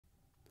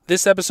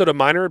This episode of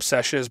Minor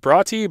Obsession is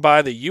brought to you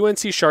by the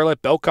UNC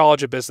Charlotte Bell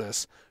College of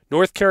Business,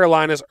 North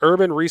Carolina's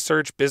urban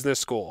research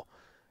business school.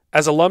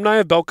 As alumni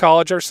of Bell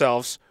College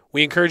ourselves,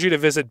 we encourage you to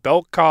visit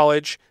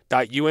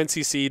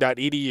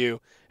bellcollege.uncc.edu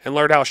and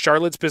learn how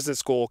Charlotte's business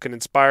school can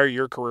inspire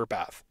your career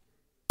path.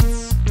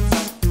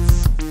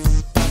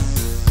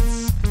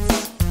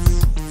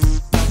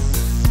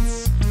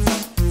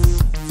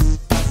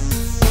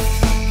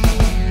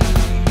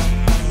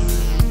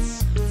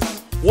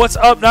 What's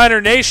up,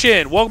 Niner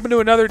Nation? Welcome to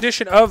another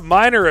edition of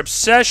Minor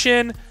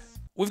Obsession.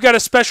 We've got a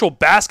special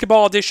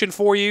basketball edition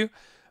for you.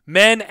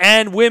 Men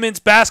and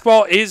women's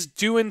basketball is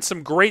doing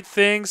some great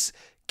things,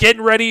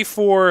 getting ready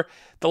for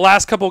the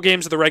last couple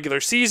games of the regular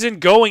season,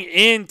 going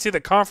into the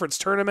conference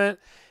tournament,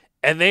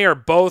 and they are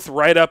both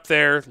right up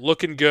there,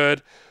 looking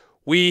good.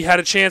 We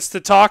had a chance to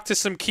talk to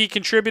some key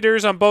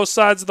contributors on both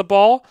sides of the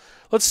ball.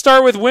 Let's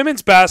start with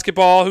women's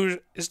basketball, who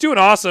is doing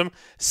awesome.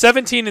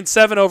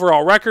 17-7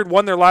 overall record,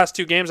 won their last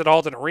two games at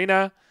Alton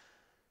Arena.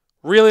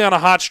 Really on a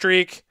hot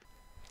streak.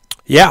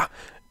 Yeah,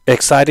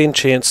 exciting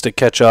chance to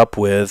catch up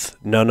with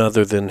none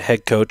other than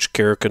head coach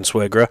Cara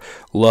Consuegra.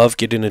 Love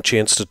getting a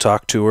chance to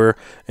talk to her,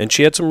 and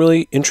she had some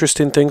really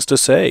interesting things to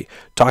say.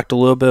 Talked a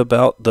little bit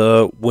about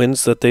the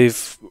wins that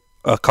they've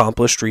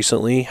accomplished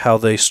recently, how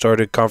they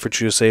started Conference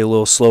USA a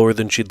little slower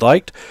than she'd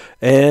liked,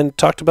 and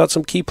talked about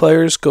some key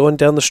players going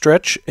down the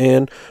stretch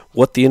and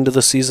what the end of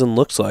the season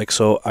looks like.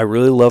 So I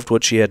really loved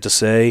what she had to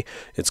say.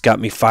 It's got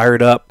me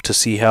fired up to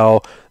see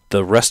how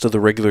the rest of the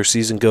regular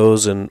season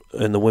goes and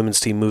the women's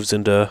team moves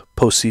into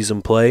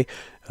postseason play.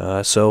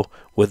 So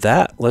with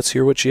that, let's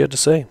hear what she had to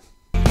say.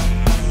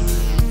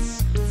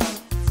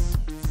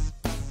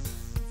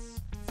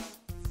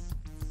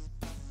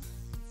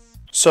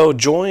 So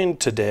joined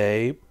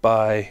today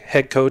by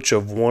head coach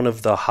of one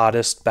of the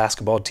hottest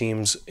basketball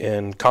teams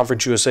in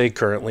Conference USA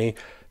currently,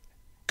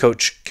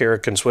 Coach Cara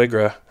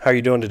Consuegra. How are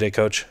you doing today,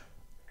 Coach?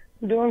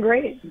 I'm doing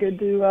great. Good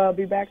to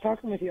be back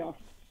talking with y'all.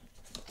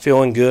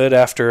 Feeling good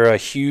after a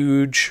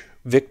huge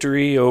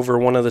victory over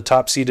one of the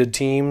top-seeded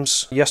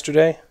teams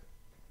yesterday?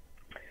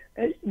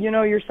 You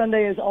know, your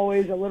Sunday is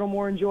always a little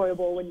more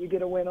enjoyable when you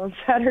get a win on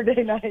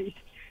Saturday night.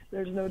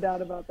 There's no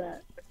doubt about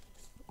that.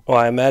 Well,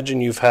 I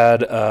imagine you've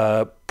had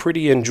a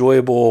pretty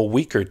enjoyable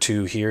week or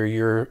two here.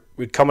 You're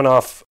coming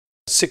off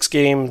 6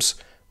 games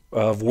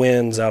of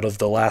wins out of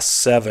the last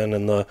 7,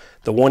 and the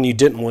one you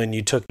didn't win,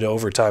 you took to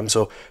overtime.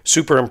 So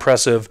super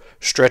impressive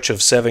stretch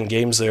of 7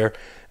 games there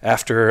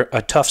after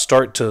a tough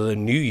start to the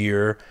new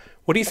year.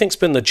 What do you think's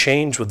been the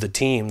change with the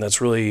team that's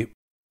really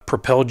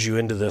propelled you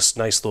into this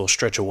nice little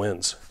stretch of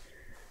wins?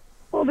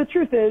 Well, the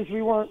truth is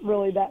we weren't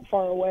really that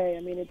far away.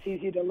 I mean, it's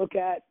easy to look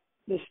at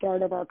the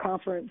start of our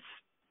conference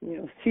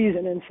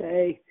season and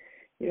say,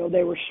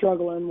 they were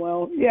struggling.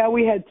 Well, yeah,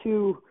 we had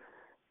 2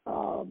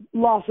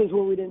 losses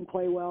where we didn't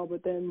play well,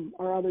 but then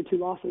our other 2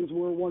 losses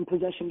were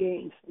 1-possession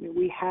games. I mean,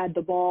 we had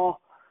the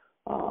ball,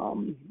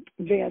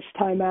 advanced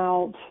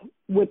timeout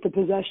with the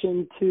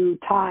possession to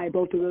tie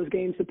both of those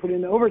games to put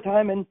into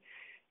overtime, and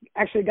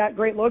actually got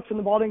great looks and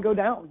the ball didn't go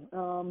down.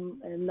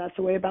 And that's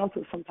the way it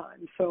bounces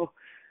sometimes. So,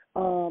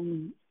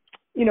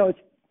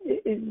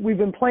 we've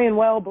been playing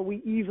well, but we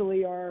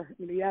easily are,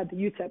 you add the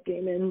UTEP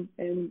game in,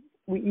 and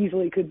we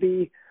easily could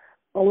be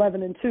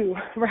 11-2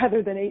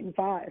 rather than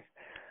 8-5.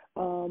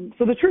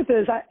 So the truth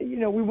is,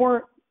 we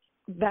weren't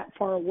that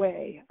far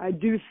away. I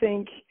do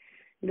think,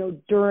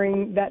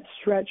 during that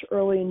stretch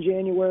early in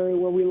January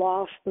where we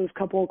lost those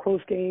couple of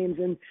close games,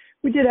 and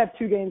we did have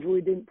 2 games where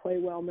we didn't play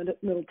well,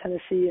 Middle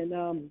Tennessee and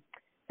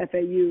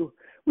FAU.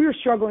 We were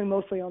struggling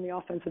mostly on the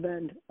offensive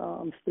end.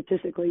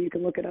 Statistically, you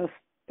can look at us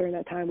during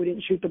that time. We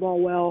didn't shoot the ball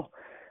well.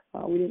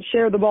 We didn't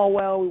share the ball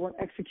well. We weren't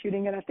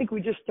executing. And I think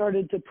we just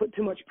started to put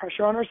too much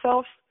pressure on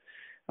ourselves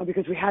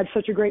because we had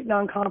such a great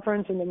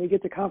non-conference, and then we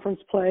get to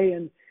conference play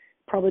and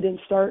probably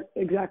didn't start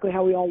exactly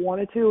how we all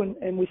wanted to.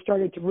 And we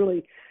started to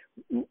really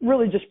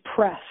just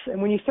press.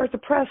 And when you start to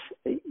press,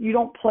 you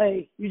don't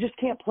play. You just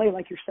can't play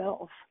like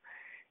yourself.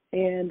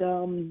 And,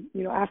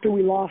 after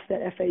we lost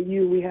at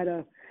FAU, we had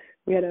a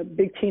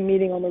big team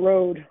meeting on the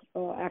road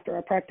after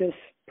our practice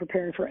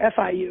preparing for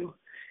FIU,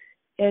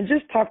 and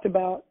just talked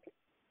about,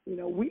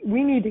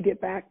 we need to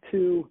get back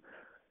to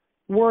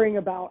worrying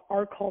about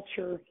our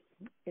culture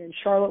in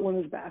Charlotte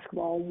women's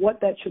basketball,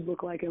 what that should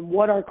look like and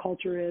what our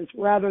culture is,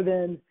 rather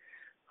than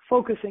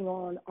focusing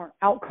on our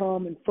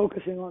outcome and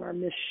focusing on our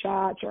missed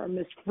shots or our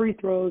missed free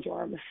throws or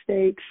our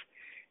mistakes.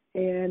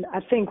 And I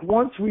think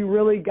once we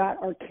really got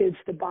our kids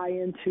to buy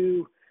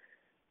into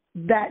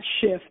that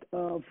shift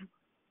of,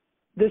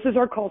 this is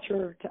our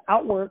culture, to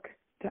outwork,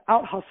 to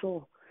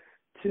out-hustle,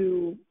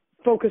 to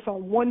focus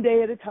on one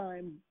day at a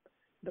time,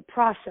 the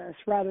process,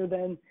 rather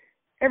than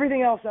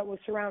everything else that was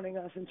surrounding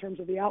us in terms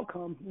of the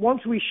outcome.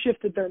 Once we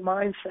shifted their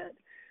mindset,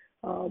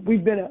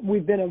 we've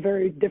been a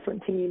very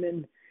different team,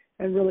 and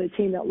really a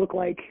team that looked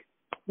like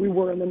we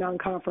were in the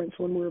non-conference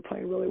when we were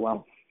playing really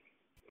well.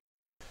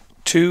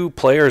 Two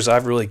players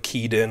I've really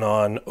keyed in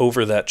on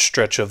over that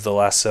stretch of the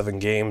last 7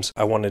 games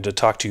I wanted to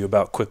talk to you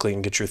about quickly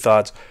and get your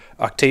thoughts.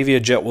 Octavia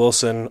Jet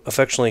Wilson,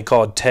 affectionately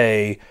called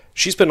Tay,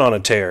 she's been on a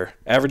tear,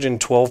 averaging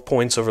 12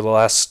 points over the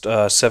last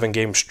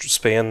 7-game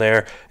span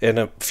there, and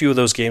a few of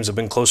those games have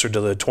been closer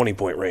to the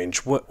 20-point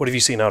range. What have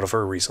you seen out of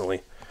her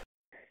recently?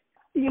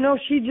 She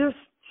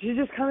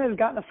just kind of has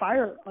gotten a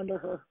fire under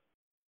her.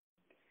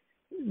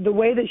 The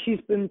way that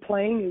she's been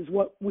playing is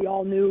what we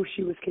all knew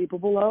she was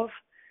capable of.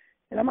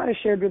 And I might have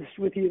shared this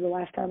with you the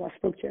last time I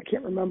spoke to you. I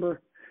can't remember.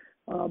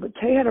 But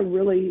Tay had a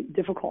really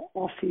difficult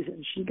off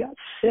season. She got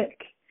sick.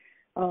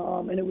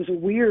 And it was a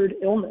weird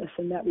illness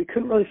in that we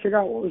couldn't really figure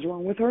out what was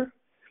wrong with her.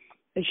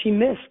 And she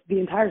missed the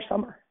entire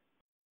summer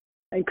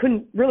and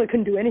couldn't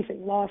do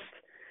anything. Lost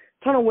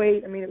a ton of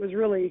weight. I mean, it was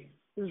really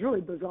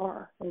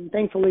bizarre. And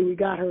thankfully we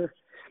got her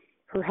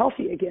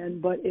healthy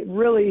again, but it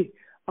really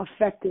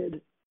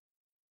affected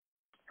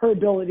her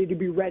ability to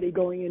be ready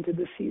going into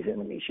this season.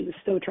 I mean, she was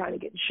still trying to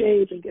get in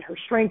shape and get her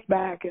strength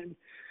back and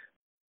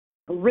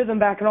her rhythm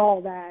back and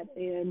all that.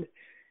 And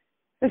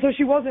so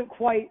she wasn't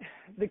quite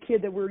the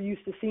kid that we're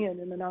used to seeing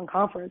in the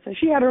non-conference. And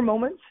she had her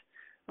moments,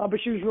 but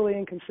she was really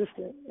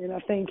inconsistent. And I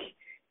think,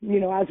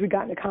 as we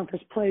got into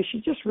conference play,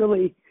 she just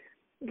really,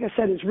 like I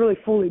said, is really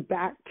fully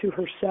back to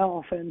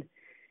herself. And,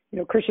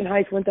 Christian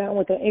Heights went down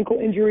with an ankle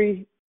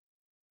injury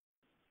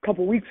a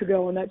couple weeks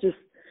ago, and that just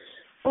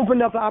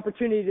opened up the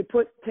opportunity to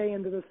put Tay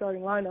into the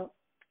starting lineup.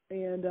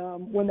 And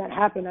when that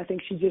happened, I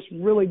think she just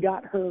really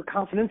got her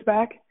confidence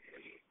back.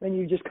 And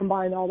you just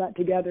combine all that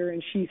together,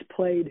 and she's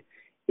played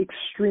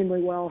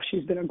extremely well.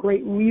 She's been a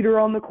great leader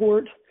on the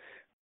court.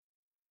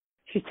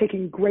 She's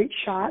taking great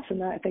shots,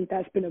 and I think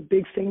that's been a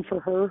big thing for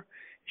her.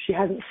 She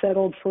hasn't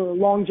settled for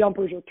long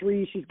jumpers or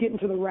threes. She's getting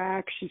to the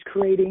rack. She's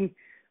creating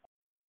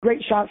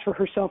great shots for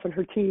herself and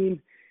her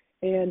team.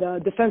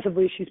 And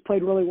defensively, she's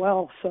played really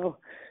well. So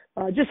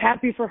just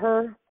happy for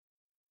her.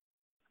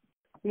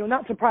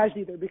 Not surprised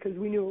either because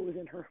we knew it was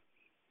in her.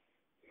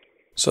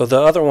 So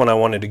the other one I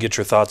wanted to get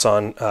your thoughts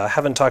on,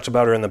 haven't talked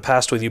about her in the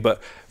past with you,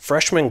 but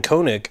freshman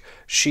Koenig,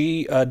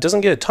 she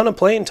doesn't get a ton of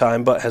playing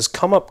time, but has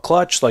come up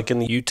clutch like in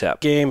the UTEP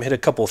game, hit a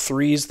couple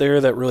threes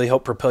there that really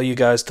helped propel you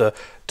guys to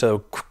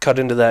cut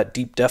into that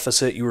deep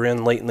deficit you were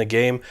in late in the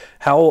game.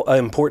 How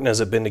important has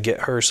it been to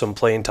get her some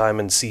playing time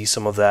and see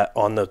some of that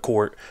on the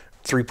court,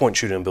 three-point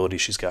shooting ability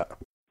she's got?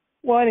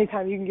 Well,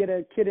 anytime you can get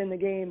a kid in the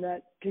game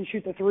that can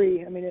shoot the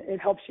three, I mean,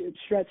 it helps you.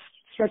 It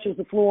stretches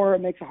the floor.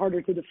 It makes it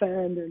harder to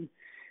defend. And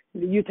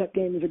the UTEP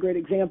game is a great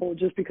example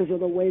just because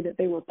of the way that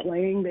they were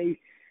playing.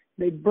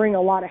 They bring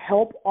a lot of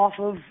help off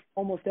of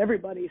almost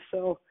everybody.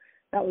 So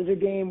that was a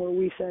game where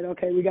we said,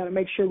 okay, we got to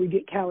make sure we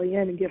get Callie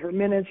in and get her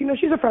minutes.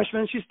 She's a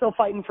freshman. She's still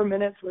fighting for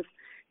minutes with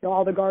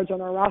all the guards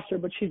on our roster,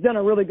 but she's done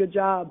a really good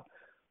job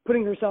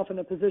putting herself in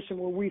a position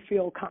where we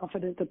feel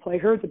confident to play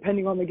her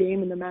depending on the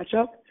game and the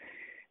matchup.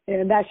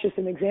 And that's just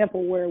an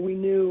example where we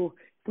knew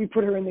if we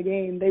put her in the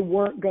game, they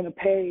weren't going to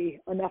pay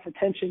enough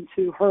attention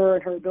to her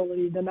and her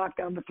ability to knock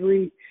down the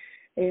three.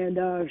 And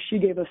she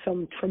gave us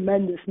some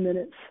tremendous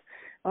minutes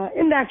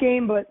in that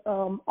game, but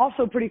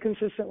also pretty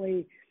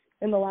consistently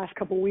in the last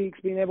couple of weeks,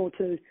 being able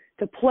to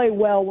play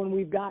well when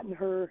we've gotten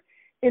her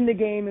in the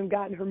game and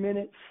gotten her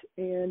minutes.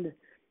 And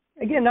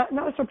again, not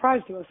a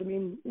surprise to us. I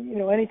mean,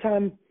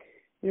 anytime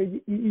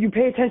you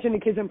pay attention to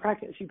kids in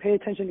practice, you pay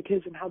attention to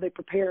kids and how they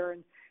prepare,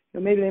 and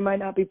maybe they might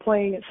not be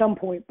playing at some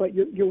point, but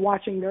you're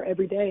watching their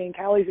every day. And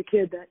Callie's a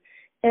kid that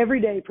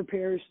every day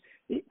prepares.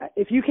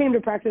 If you came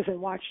to practice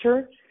and watched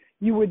her,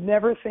 you would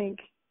never think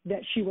that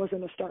she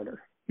wasn't a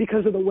starter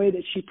because of the way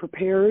that she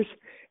prepares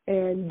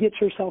and gets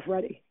herself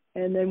ready.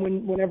 And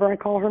then whenever I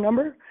call her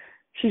number,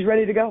 she's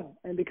ready to go.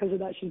 And because of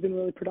that, she's been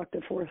really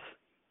productive for us.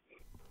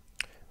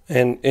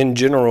 And in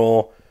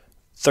general,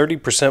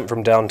 30%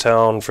 from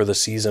downtown for the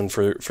season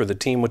for the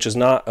team, which is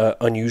not an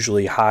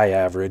unusually high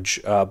average,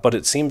 but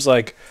it seems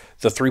like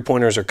the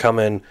three-pointers are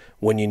coming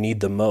when you need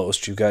them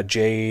most. You've got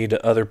Jade,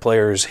 other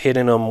players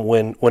hitting them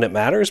when it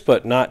matters,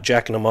 but not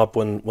jacking them up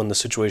when the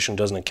situation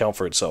doesn't account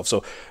for itself.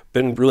 So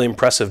been really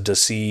impressive to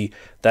see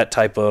that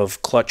type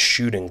of clutch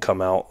shooting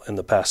come out in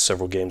the past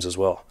several games as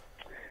well.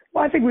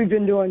 Well, I think we've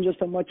been doing just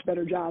a much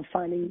better job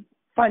finding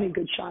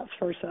good shots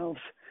for ourselves.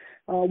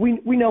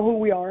 We know who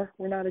we are.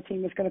 We're not a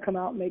team that's going to come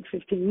out and make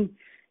 15,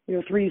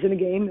 threes in a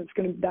game.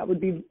 That would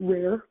be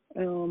rare.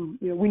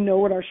 We know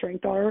what our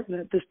strengths are, and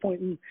at this point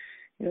in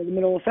the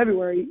middle of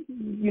February,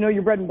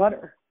 your bread and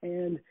butter.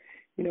 And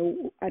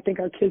I think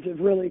our kids have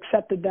really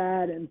accepted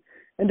that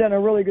and done a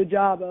really good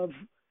job of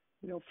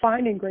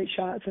finding great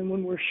shots. And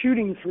when we're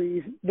shooting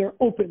threes, they're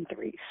open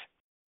threes.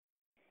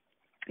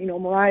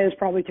 Mariah's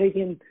probably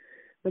taking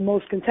the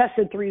most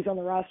contested threes on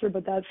the roster,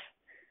 but that's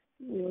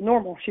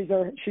normal. She's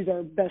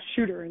our best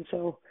shooter, and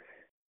so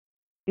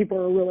people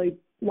are really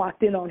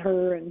locked in on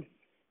her and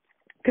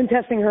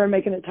contesting her and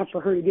making it tough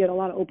for her to get a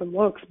lot of open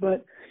looks.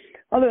 But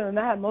other than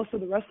that, most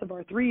of the rest of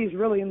our threes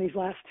really in these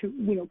last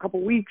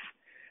couple weeks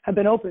have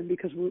been open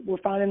because we're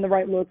finding the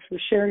right looks, we're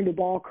sharing the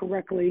ball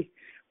correctly,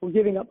 we're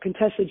giving up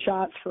contested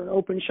shots for an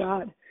open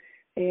shot.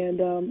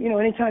 And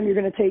anytime you're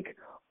going to take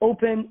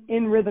open,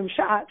 in-rhythm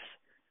shots,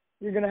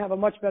 you're going to have a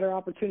much better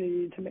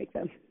opportunity to make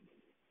them.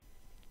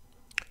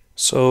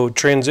 So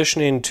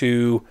transitioning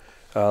to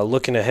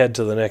looking ahead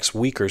to the next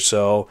week or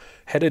so,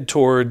 headed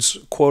towards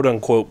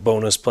quote-unquote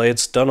bonus play.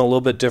 It's done a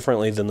little bit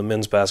differently than the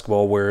men's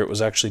basketball, where it was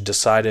actually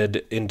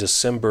decided in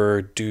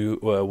December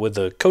with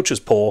the coaches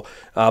poll,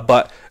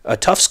 but a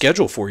tough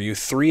schedule for you.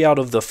 3 out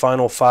of the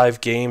final 5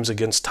 games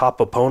against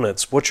top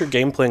opponents. What's your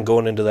game plan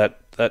going into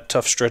that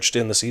tough stretch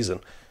in the season?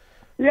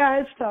 Yeah,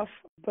 it's tough,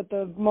 but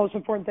the most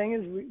important thing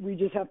is we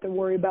just have to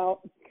worry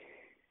about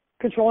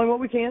controlling what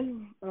we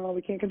can.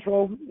 We can't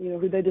control,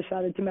 who they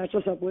decided to match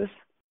us up with.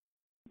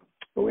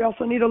 But we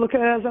also need to look at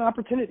it as an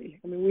opportunity.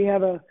 I mean, we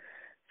have a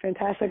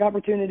fantastic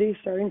opportunity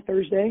starting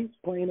Thursday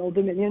playing Old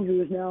Dominion,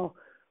 who is now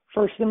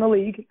first in the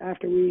league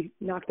after we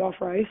knocked off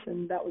Rice,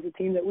 and that was a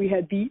team that we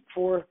had beat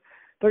for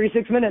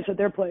 36 minutes at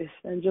their place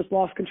and just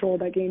lost control of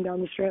that game down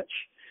the stretch.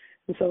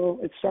 And so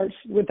it starts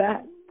with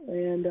that.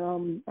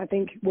 And I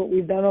think what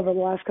we've done over the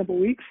last couple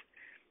of weeks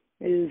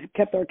is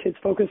kept our kids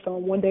focused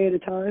on one day at a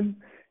time,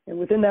 and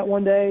within that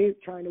one day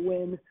trying to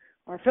win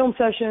our film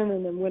session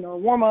and then win our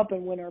warm-up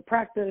and win our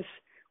practice,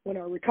 win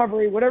our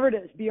recovery, whatever it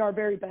is, be our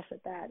very best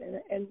at that.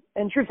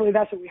 And truthfully,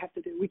 that's what we have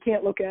to do. We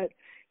can't look at,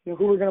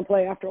 who we're going to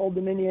play after Old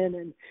Dominion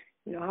and,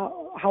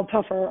 how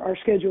tough our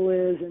schedule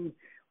is and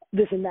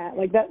this and that.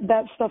 Like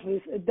that stuff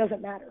it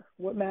doesn't matter.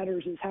 What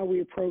matters is how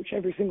we approach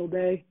every single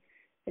day.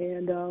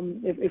 And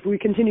if we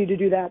continue to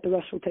do that, the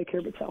rest will take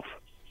care of itself.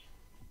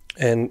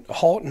 And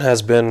Halton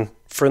has been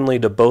friendly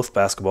to both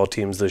basketball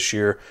teams this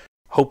year,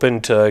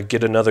 hoping to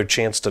get another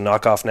chance to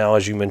knock off now,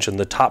 as you mentioned,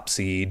 the top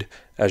seed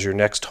as your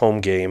next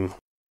home game.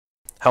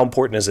 How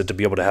important is it to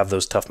be able to have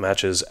those tough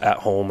matches at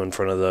home in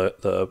front of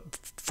the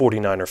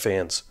 49er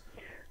fans?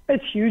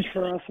 It's huge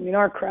for us. I mean,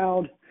 our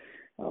crowd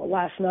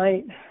last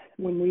night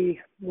when we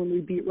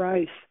beat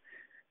Rice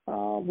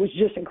was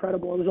just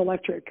incredible. It was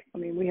electric. I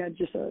mean, we had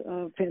just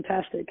a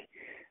fantastic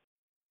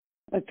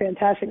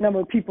number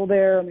of people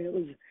there. I mean, it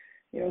was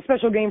a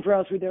special game for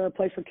us. We did our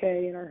Play for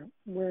K and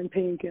wearing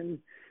pink and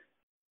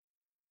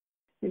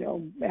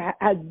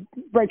had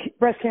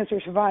breast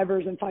cancer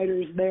survivors and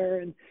fighters there.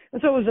 And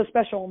so it was a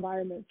special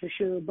environment for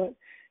sure. But,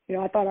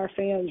 I thought our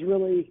fans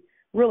really,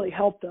 really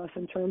helped us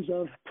in terms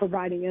of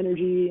providing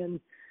energy and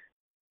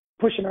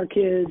pushing our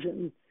kids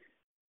and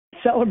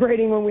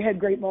celebrating when we had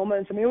great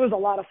moments. I mean, it was a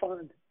lot of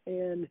fun.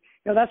 And,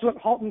 that's what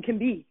Halton can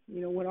be.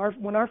 When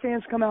our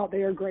fans come out,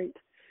 they are great.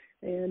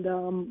 And,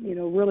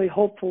 really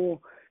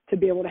hopeful to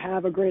be able to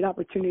have a great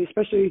opportunity,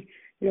 especially,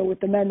 with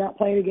the men not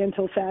playing again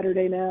until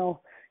Saturday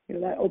now.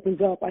 That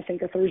opens up, I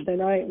think, a Thursday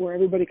night where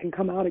everybody can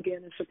come out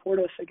again and support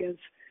us against,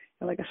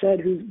 like I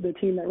said, who's the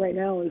team that right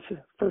now is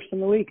first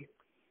in the league.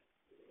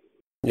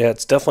 Yeah,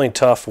 it's definitely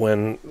tough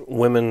when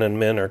women and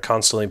men are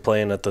constantly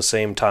playing at the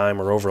same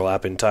time or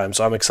overlapping time.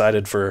 So I'm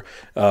excited for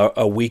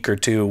a week or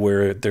two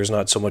where there's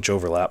not so much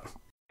overlap.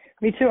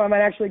 Me too. I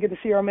might actually get to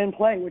see our men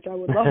play, which I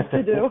would love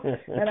to do,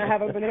 and I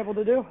haven't been able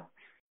to do.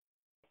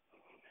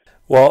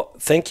 Well,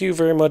 thank you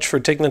very much for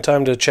taking the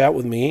time to chat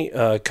with me,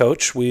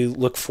 Coach. We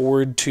look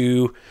forward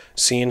to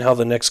seeing how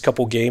the next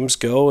couple games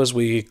go as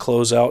we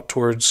close out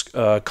towards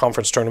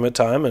conference tournament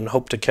time, and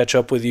hope to catch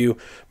up with you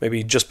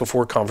maybe just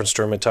before conference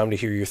tournament time to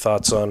hear your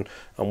thoughts on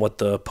what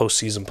the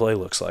postseason play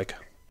looks like.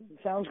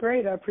 Sounds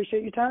great. I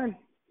appreciate your time.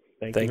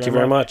 Thank you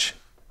very much.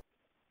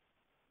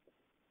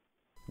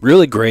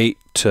 Really great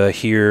to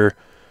hear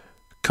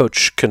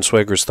Coach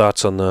Consuegra's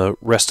thoughts on the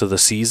rest of the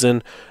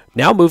season.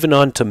 Now moving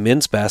on to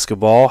men's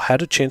basketball,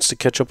 had a chance to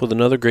catch up with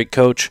another great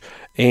coach,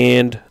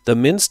 and the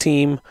men's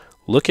team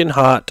looking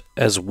hot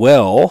as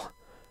well.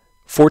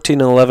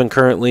 14-11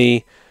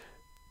 currently,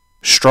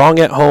 strong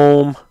at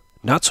home,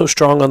 not so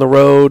strong on the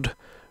road,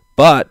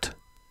 but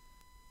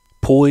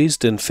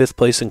poised in 5th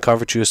place in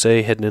Conference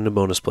USA heading into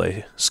bonus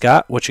play.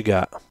 Scott, what you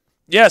got?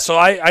 Yeah, so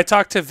I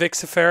talked to Vic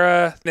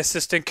Sfera, an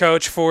assistant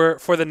coach for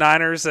the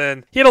Niners,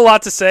 and he had a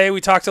lot to say. We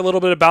talked a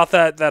little bit about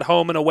that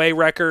home and away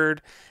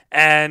record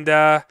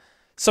and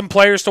some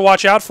players to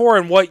watch out for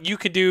and what you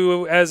could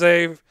do as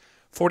a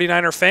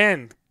 49er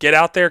fan. Get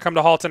out there, come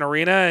to Halton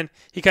Arena, and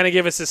he kind of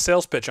gave us his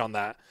sales pitch on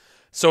that.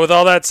 So with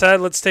all that said,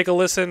 let's take a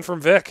listen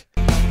from Vic.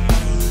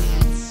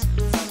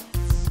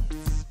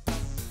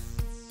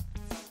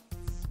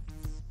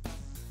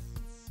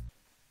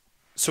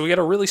 So we got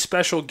a really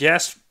special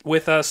guest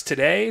with us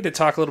today to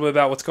talk a little bit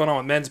about what's going on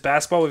with men's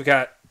basketball. We've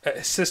got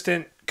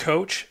assistant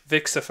coach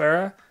Vic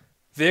Sfera.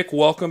 Vic,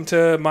 welcome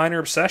to Minor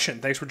Obsession.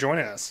 Thanks for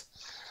joining us.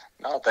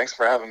 No, thanks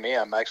for having me.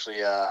 I'm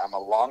actually I'm a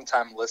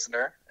long-time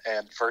listener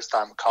and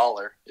first-time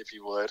caller, if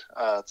you would,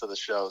 to the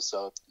show.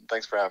 So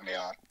thanks for having me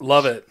on.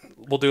 Love it.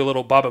 We'll do a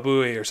little Baba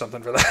Booey or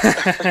something for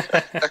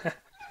that.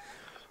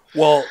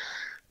 Well,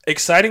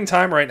 exciting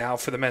time right now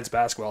for the men's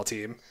basketball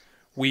team.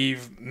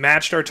 We've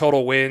matched our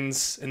total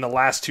wins in the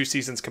last 2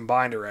 seasons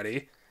combined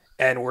already,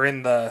 and we're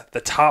in the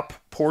top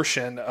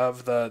portion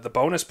of the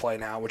bonus play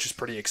now, which is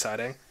pretty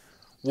exciting.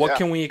 What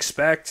can we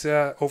expect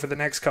over the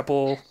next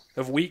couple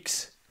of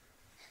weeks?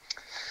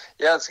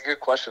 Yeah, it's a good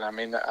question. I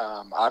mean,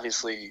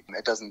 obviously,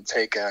 it doesn't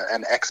take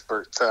an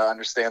expert to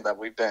understand that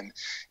we've been,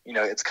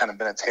 it's kind of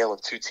been a tale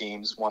of two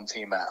teams, one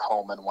team at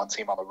home and one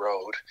team on the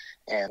road.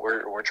 And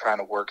we're trying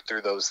to work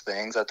through those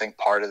things. I think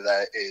part of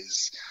that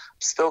is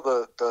still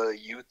the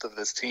youth of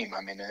this team.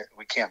 I mean,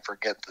 we can't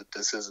forget that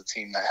this is a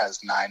team that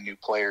has 9 new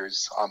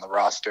players on the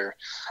roster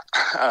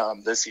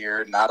this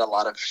year. Not a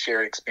lot of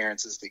shared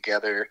experiences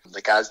together.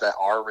 The guys that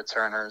are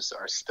returners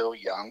are still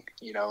young,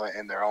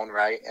 in their own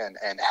right, and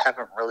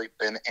haven't really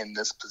been in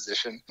this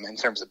position in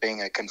terms of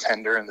being a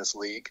contender in this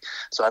league.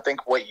 So I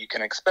think what you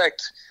can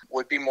expect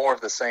would be more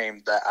of the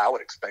same that I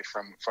would expect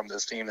from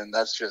this team, and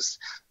that's just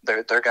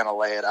they're going to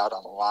lay it out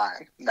on the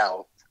line.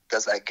 Now,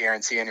 does that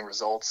guarantee any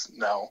results?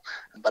 No.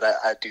 But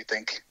I do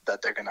think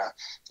that they're going to,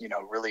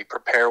 really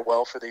prepare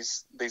well for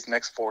these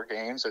next 4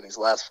 games or these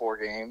last 4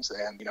 games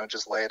and,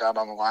 just lay it out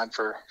on the line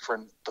for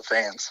the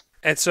fans.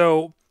 And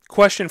so,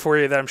 question for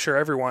you that I'm sure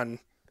everyone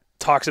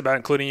talks about,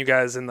 including you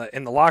guys in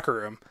the locker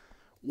room.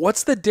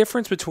 What's the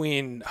difference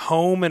between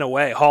home and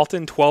away?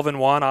 Halton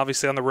 12-1,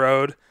 obviously on the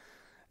road,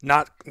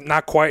 not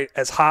quite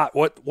as hot.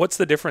 What's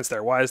the difference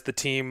there? Why does the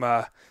team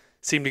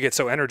seem to get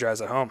so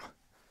energized at home?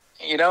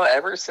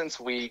 Ever since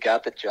we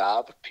got the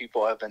job,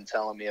 people have been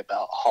telling me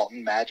about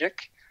Halton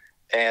Magic.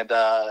 And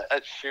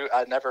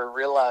I never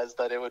realized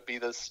that it would be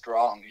this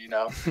strong.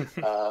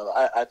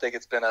 I think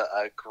it's been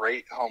a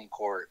great home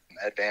court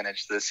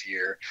advantage this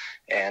year.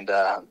 And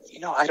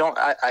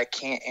I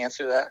can't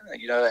answer that.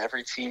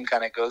 Every team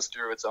kind of goes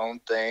through its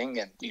own thing,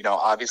 and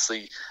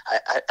obviously,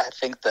 I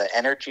think the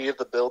energy of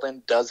the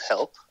building does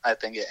help. I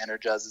think it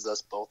energizes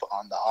us both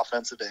on the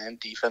offensive and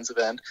defensive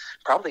end,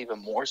 probably even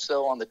more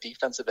so on the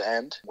defensive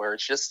end, where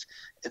it's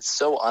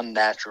so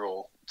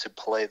unnatural to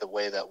play the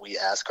way that we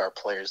ask our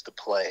players to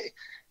play.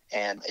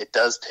 And it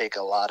does take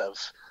a lot of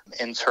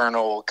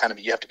internal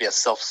you have to be a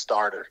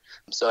self-starter.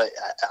 So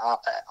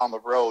on the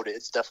road,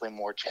 it's definitely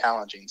more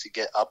challenging to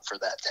get up for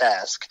that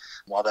task.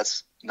 While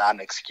that's not an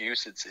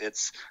excuse,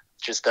 it's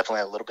just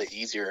definitely a little bit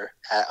easier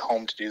at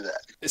home to do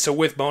that. So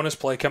with bonus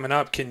play coming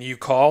up, can you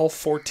call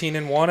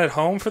 14-1 at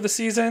home for the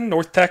season?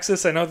 North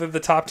Texas, I know they're the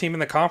top team in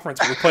the conference,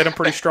 but we played them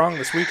pretty strong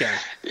this weekend.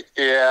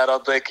 Yeah, I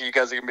don't think you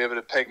guys are going to be able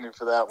to peg me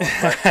for that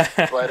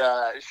one.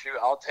 But shoot,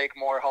 I'll take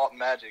more Halton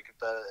Magic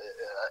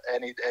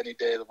any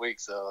day of the week,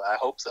 so I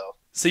hope so.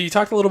 So you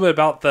talked a little bit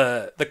about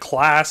the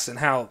class and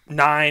how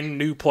 9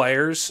 new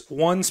players.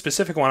 One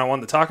specific one I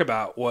wanted to talk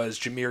about was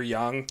Jameer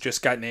Young,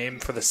 just got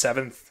named for the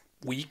 7th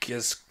week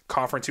as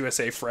Conference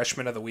USA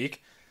Freshman of the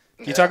Week.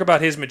 Can you talk about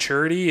his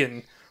maturity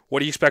and what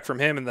do you expect from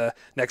him in the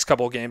next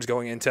couple of games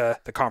going into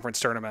the conference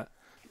tournament?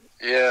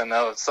 Yeah,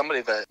 no,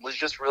 somebody that was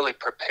just really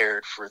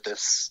prepared for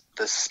this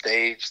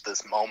stage,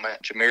 this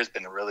moment. Jameer's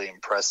been really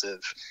impressive,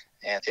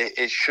 and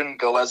it shouldn't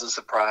go as a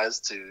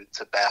surprise to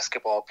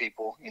basketball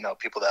people,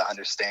 people that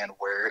understand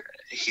where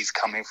he's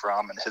coming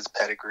from and his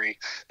pedigree.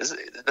 This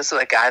is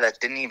a guy that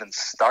didn't even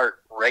start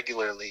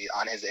regularly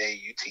on his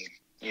AAU team.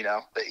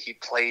 That he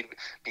played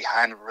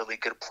behind really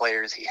good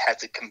players. He had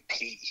to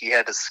compete. He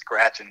had to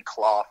scratch and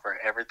claw for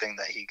everything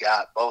that he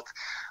got, both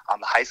on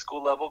the high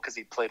school level, because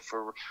he played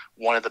for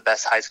one of the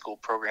best high school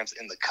programs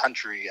in the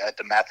country at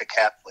DeMatha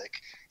Catholic,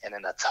 and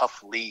in a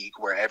tough league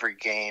where every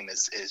game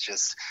is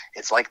just,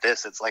 it's like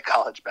this. It's like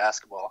college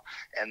basketball.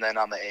 And then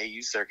on the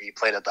AAU circuit, he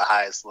played at the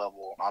highest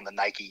level on the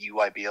Nike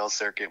UIBL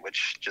circuit,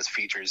 which just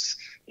features,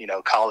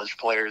 college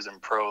players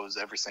and pros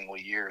every single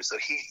year. So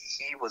he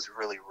was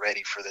really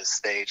ready for this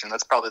stage. And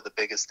that's probably the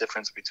biggest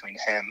difference between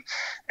him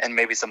and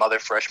maybe some other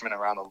freshmen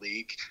around the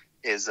league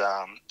is,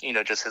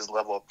 just his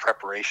level of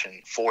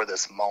preparation for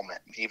this moment,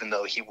 even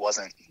though he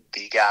wasn't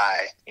the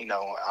guy,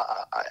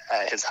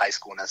 at his high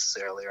school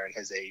necessarily or in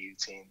his AAU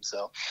team.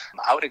 So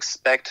I would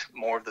expect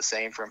more of the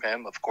same from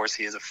him. Of course,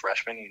 he is a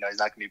freshman. He's not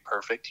going to be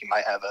perfect. He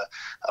might have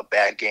a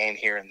bad game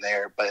here and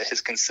there, but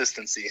his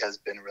consistency has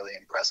been really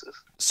impressive.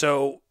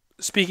 So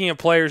speaking of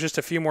players, just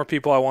a few more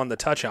people I wanted to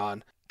touch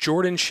on.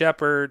 Jordan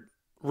Shepard,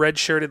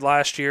 redshirted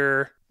last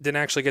year, didn't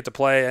actually get to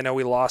play. I know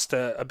we lost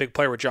a big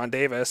player with John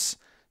Davis.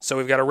 So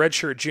we've got a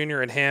redshirt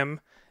junior in him,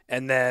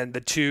 and then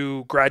the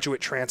 2 graduate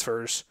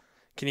transfers.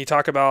 Can you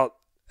talk about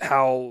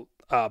how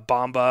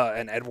Bamba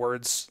and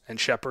Edwards and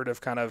Shepard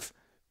have kind of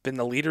been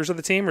the leaders of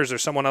the team, or is there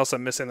someone else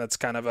I'm missing that's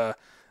kind of a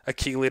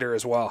key leader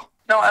as well?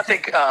 No, I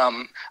think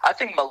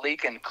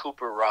Malik and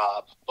Cooper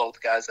Robb, both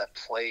guys that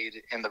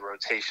played in the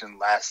rotation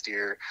last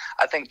year,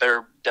 I think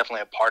they're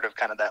definitely a part of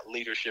kind of that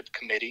leadership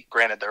committee.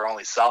 Granted, they're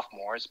only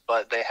sophomores,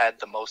 but they had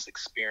the most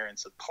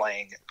experience of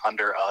playing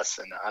under us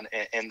and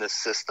in this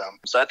system.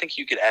 So I think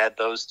you could add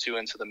those 2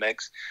 into the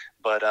mix.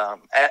 But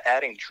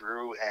adding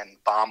Drew and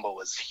Bamba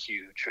was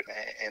huge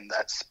in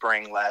that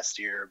spring last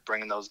year,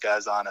 bringing those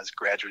guys on as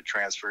graduate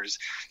transfers,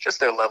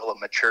 just their level of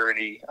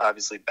maturity,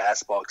 obviously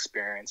basketball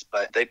experience,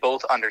 but they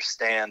both understand,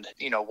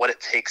 what it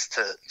takes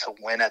to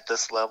win at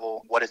this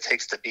level, what it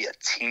takes to be a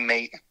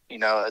teammate,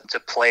 to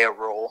play a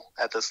role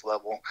at this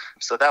level.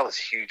 So that was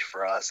huge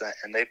for us.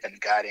 And they've been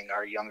guiding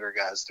our younger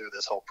guys through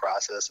this whole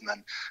process. And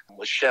then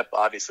with Shep,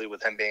 obviously,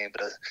 with him being able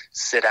to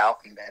sit out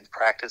and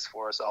practice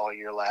for us all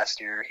year last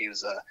year, he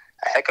was a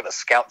heck of a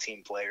scout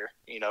team player,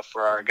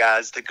 for our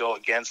guys to go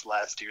against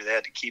last year. They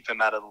had to keep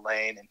him out of the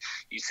lane. And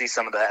you see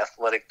some of the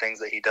athletic things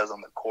that he does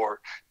on the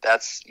court.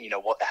 That's,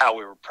 how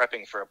we were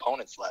prepping for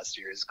opponents last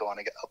year, is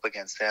going up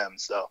against him.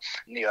 So,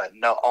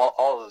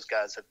 all of those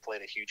guys have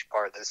played a huge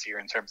part this year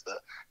in terms of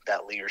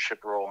that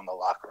leadership role in the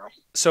locker room.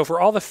 So for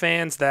all the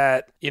fans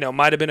that,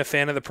 might have been a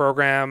fan of the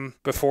program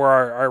before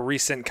our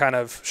recent kind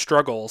of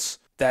struggles,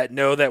 that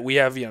know that we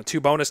have, 2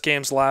 bonus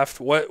games left,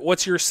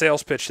 what's your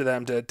sales pitch to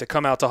them to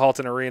come out to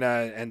Halton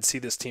Arena and see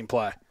this team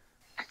play?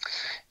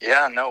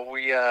 Yeah, no,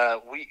 we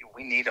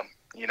need them.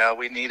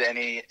 We need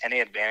any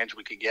advantage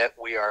we could get.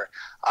 We're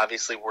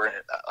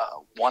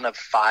one of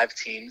 5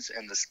 teams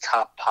in this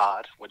top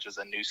pod, which is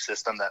a new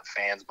system that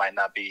fans might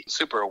not be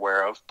super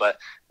aware of, but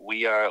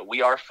we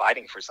are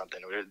fighting for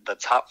something. We're the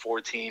top 4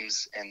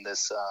 teams in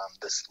this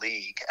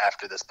league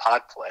after this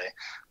pod play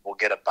will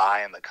get a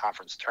bye in the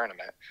conference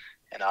tournament.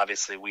 And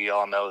obviously we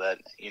all know that,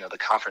 the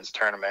conference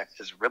tournament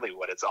is really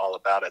what it's all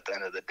about at the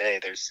end of the day.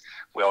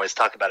 We always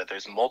talk about it.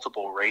 There's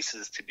multiple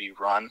races to be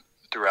run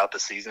throughout the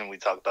season. We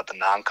talk about the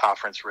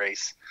non-conference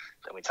race,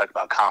 then we talk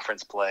about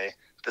conference play.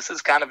 This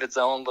is kind of its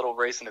own little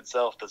race in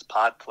itself, this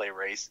pod play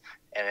race,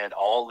 and it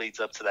all leads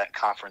up to that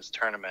conference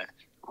tournament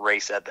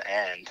race at the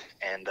end.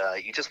 And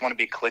you just want to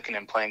be clicking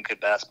and playing good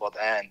basketball at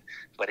the end.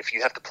 But if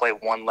you have to play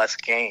one less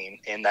game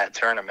in that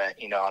tournament,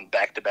 on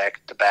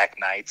back-to-back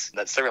nights,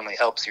 that certainly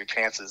helps your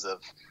chances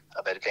of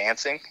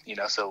advancing.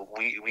 So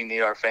we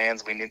need our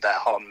fans. We need that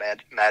Halton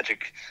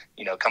magic,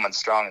 coming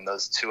strong in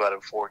those 2 out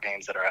of 4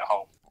 games that are at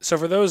home. So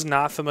for those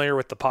not familiar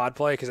with the pod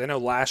play, because I know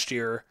last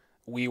year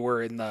we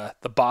were in the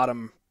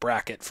bottom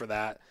bracket for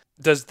that,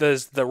 does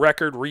the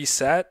record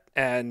reset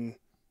and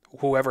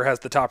whoever has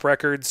the top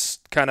records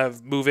kind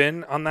of move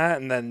in on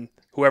that, and then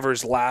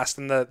whoever's last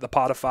in the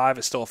pot of 5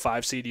 is still a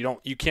 5 seed?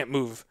 You can't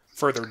move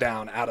further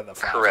down out of the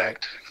 5.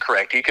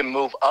 Correct. You can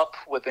move up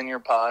within your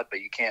pod,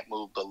 but you can't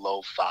move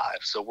below 5.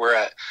 So we're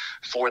at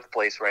 4th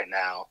place right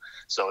now.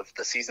 So if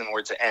the season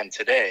were to end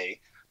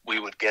today, we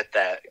would get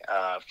that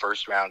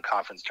first round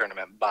conference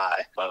tournament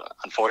bye. But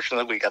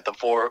unfortunately, we got the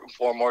four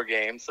more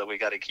games, so we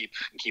got to keep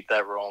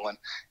that rolling.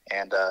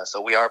 And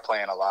so we are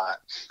playing a lot.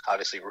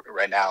 Obviously,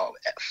 right now,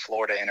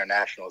 Florida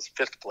International is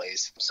 5th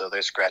place, so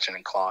they're scratching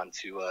and clawing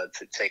to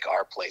take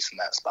our place in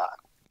that spot.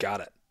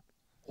 Got it.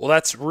 Well,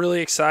 that's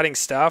really exciting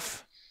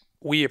stuff.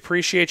 We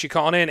appreciate you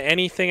calling in.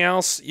 Anything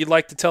else you'd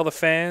like to tell the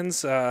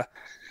fans?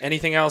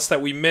 Anything else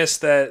that we missed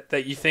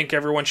that you think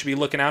everyone should be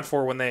looking out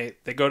for when they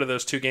go to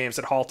those 2 games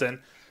at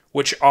Halton,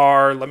 which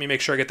are, let me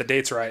make sure I get the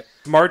dates right,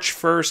 March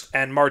 1st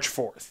and March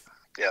 4th.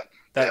 Yeah.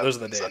 Those are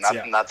the dates.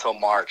 So not till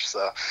March.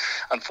 So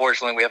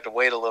unfortunately, we have to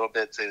wait a little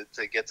bit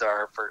to get to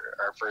our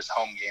first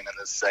home game in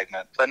this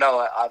segment. But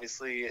no,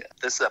 obviously,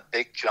 this is a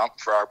big jump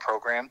for our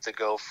program to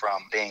go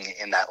from being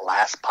in that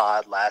last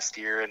pod last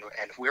year, and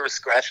we were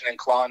scratching and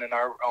clawing in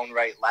our own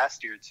right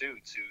last year too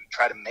to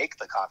try to make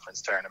the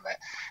conference tournament.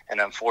 And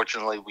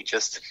unfortunately, we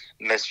just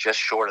missed just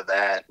short of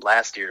that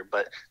last year.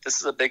 But this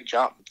is a big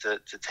jump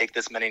to take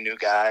this many new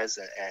guys,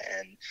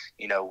 and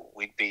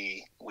we'd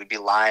be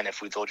lying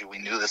if we told you we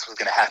knew this was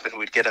going to happen.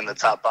 We'd get in the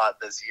top spot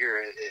this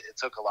year. It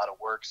took a lot of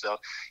work. So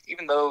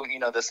even though,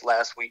 this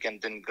last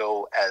weekend didn't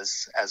go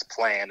as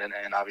planned,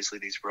 and obviously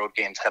these road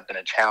games have been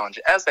a challenge,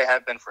 as they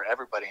have been for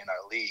everybody in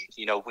our league,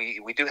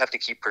 we do have to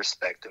keep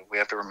perspective. We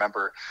have to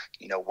remember,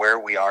 where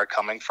we are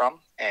coming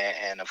from.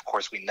 And of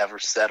course, we never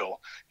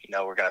settle.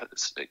 We're going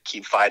to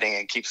keep fighting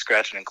and keep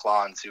scratching and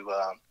clawing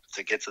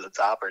to get to the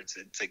top, or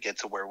to get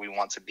to where we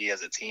want to be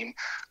as a team,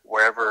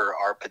 wherever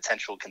our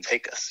potential can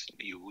take us.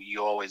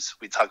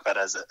 We talk about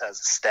as a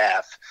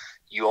staff,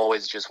 you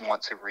always just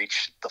want to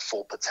reach the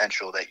full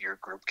potential that your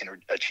group can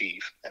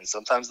achieve. And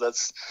sometimes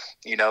that's,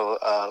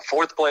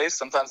 4th place,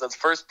 sometimes that's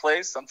 1st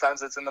place,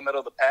 sometimes it's in the middle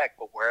of the pack,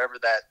 but wherever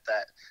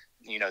that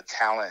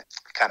talent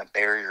kind of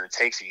barrier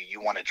takes you, you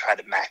want to try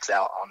to max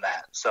out on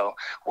that. So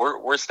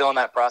we're still in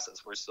that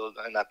process. We're still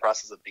in that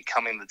process of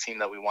becoming the team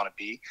that we want to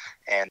be.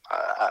 And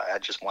I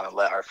just want to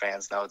let our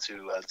fans know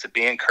to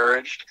be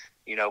encouraged,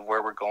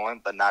 where we're going,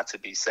 but not to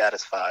be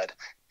satisfied.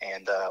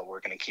 And we're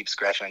going to keep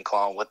scratching and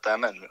clawing with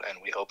them, and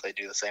we hope they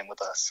do the same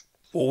with us.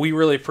 Well, we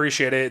really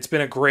appreciate it. It's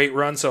been a great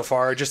run so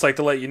far. I'd just like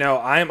to let you know,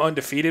 I am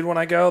undefeated when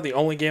I go. The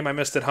only game I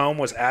missed at home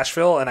was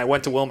Asheville, and I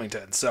went to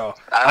Wilmington. So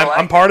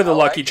I'm part of the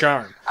lucky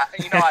charm.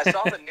 I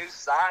saw the new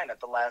sign at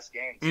the last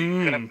game, too.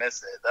 You couldn't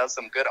miss it. That was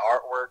some good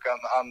artwork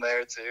on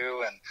there,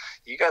 too. And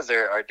you guys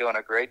are doing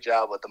a great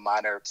job with the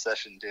Minor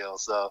Obsession deal.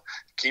 So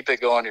keep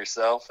it going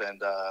yourself,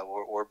 and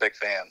we're big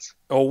fans.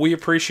 Oh, we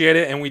appreciate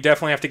it, and we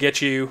definitely have to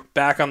get you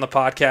back on the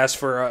podcast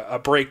for a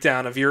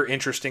breakdown of your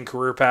interesting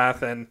career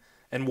path and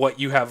what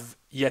you have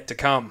yet to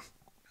come.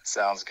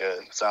 Sounds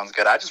good. Sounds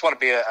good. I just want to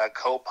be a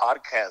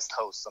co-podcast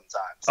host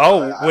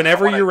sometimes.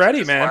 Whenever you're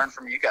ready, man. Learn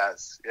from you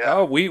guys. Yeah.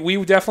 Oh,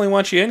 we definitely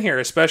want you in here,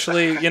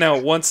 especially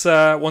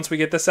once we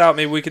get this out,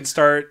 maybe we can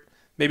start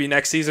maybe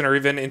next season or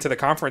even into the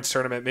conference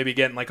tournament, maybe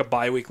getting like a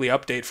bi-weekly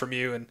update from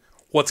you and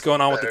what's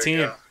going on with the team.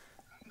 Go.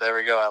 There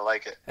we go. I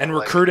like it. And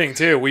recruiting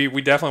too. We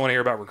definitely want to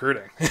hear about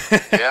recruiting.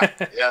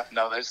 yeah.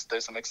 No, there's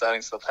some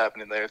exciting stuff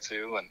happening there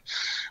too, and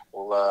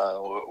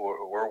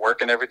we're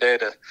working every day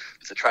to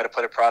try to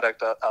put a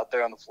product out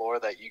there on the floor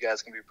that you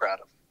guys can be proud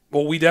of.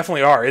 Well, we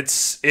definitely are.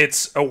 It's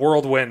a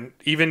whirlwind.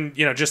 Even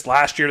just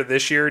last year to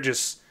this year,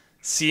 just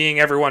seeing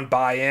everyone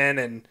buy in,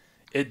 and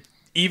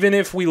even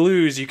if we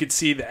lose, you could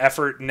see the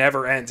effort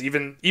never ends.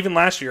 Even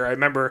last year, I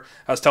remember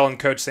I was telling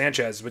Coach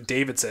Sanchez with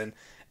Davidson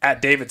at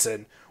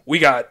Davidson, we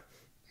got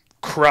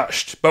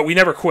crushed, but we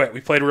never quit.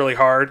 We played really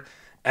hard,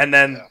 and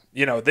then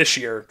this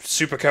year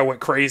Superco went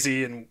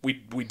crazy and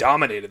we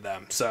dominated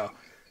them. So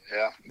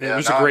it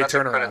was a great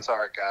turnaround. Credit to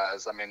our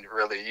guys. I mean,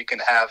 really, you can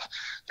have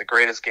the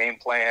greatest game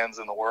plans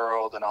in the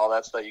world and all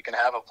that stuff. You can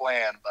have a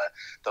plan, but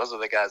those are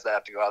the guys that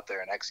have to go out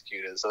there and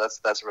execute it. So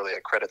that's really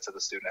a credit to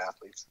the student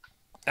athletes.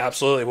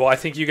 Absolutely. Well, I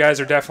think you guys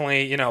are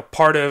definitely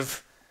part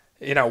of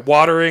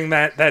watering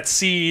that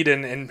seed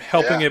and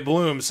helping it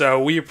bloom.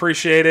 So we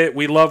appreciate it.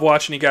 We love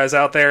watching you guys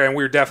out there, and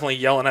we're definitely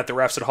yelling at the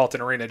refs at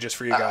Halton Arena just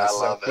for you guys. I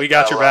love it. We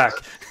got your back.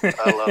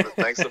 I love it.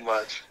 Thanks so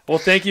much. Well,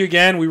 thank you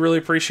again. We really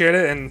appreciate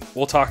it, and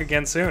we'll talk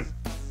again soon.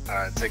 All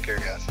right. Take care,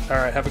 guys. All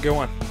right. Have a good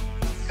one.